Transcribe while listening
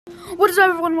What is up,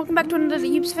 everyone? Welcome back to another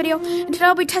Yeeps video. And today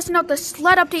I'll be testing out the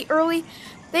Sled update early.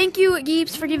 Thank you,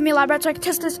 Yeeps, for giving me a lab rat so I can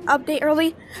test this update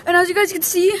early. And as you guys can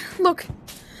see, look,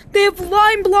 they have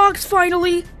lime blocks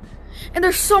finally. And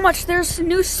there's so much. There's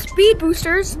new speed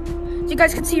boosters. As you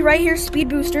guys can see right here, speed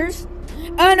boosters.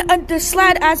 And the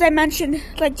Sled, as I mentioned,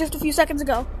 like just a few seconds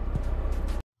ago.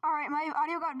 Alright, my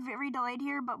audio got very delayed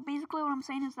here, but basically what I'm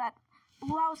saying is that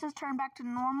Blue House has turned back to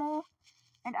normal.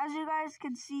 And as you guys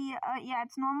can see, yeah,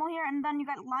 it's normal here. And then you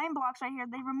got lime blocks right here.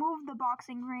 They removed the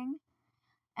boxing ring.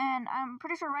 And I'm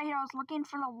pretty sure right here I was looking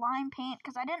for the lime paint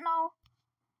because I didn't know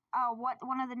what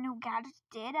one of the new gadgets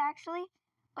did, actually.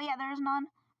 But yeah, there is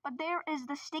none. But there is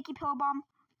the sticky pillow bomb.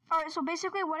 Alright, so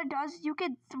basically what it does, you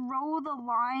could throw the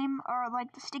lime or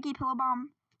like the sticky pillow bomb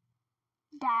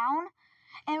down.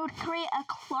 And it would create a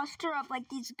cluster of like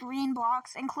these green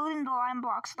blocks, including the lime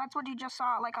blocks. That's what you just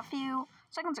saw like a few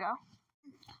seconds ago.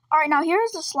 Alright, now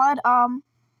here's the sled.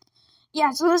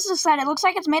 Yeah, so this is a sled. It looks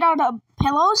like it's made out of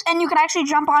pillows, and you can actually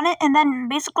jump on it, and then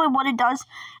basically what it does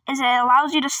is it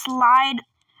allows you to slide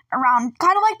around,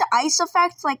 kind of like the ice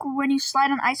effect, like when you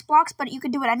slide on ice blocks, but you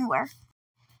could do it anywhere.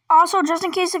 Also, just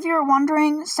in case if you were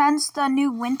wondering, since the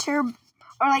new winter,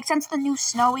 or like since the new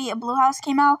snowy Blue House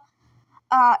came out,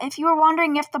 if you were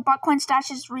wondering if the Buckcoin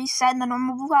stashes reset in the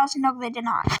normal Blue House, no, they did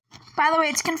not. By the way,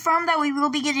 it's confirmed that we will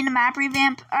be getting a map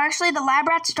revamp. Actually, the lab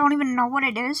rats don't even know what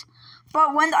it is.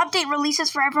 But when the update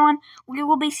releases for everyone, we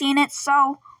will be seeing it.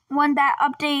 So when the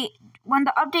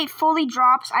update fully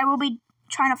drops, I will be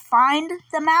trying to find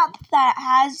the map that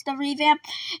has the revamp,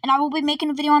 and I will be making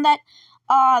a video on that.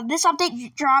 This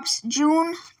update drops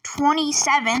June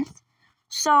 27th.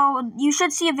 So you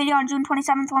should see a video on June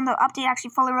 27th when the update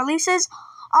actually fully releases.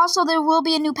 Also, there will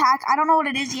be a new pack. I don't know what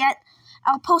it is yet.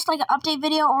 I'll post like an update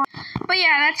video but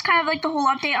yeah, that's kind of like the whole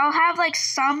update. I'll have like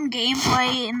some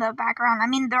gameplay in the background. I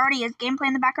mean, there already is gameplay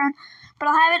in the background, but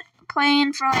I'll have it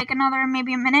playing for like another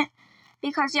maybe a minute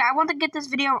because yeah, I want to get this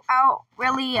video out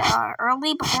really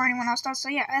early before anyone else does. So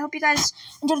yeah, I hope you guys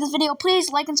enjoyed this video.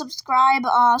 Please like and subscribe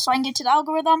so I can get to the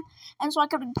algorithm and so I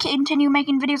can continue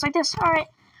making videos like this. Alright,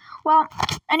 well,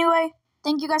 anyway,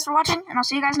 thank you guys for watching, and I'll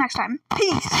see you guys next time.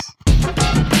 Peace!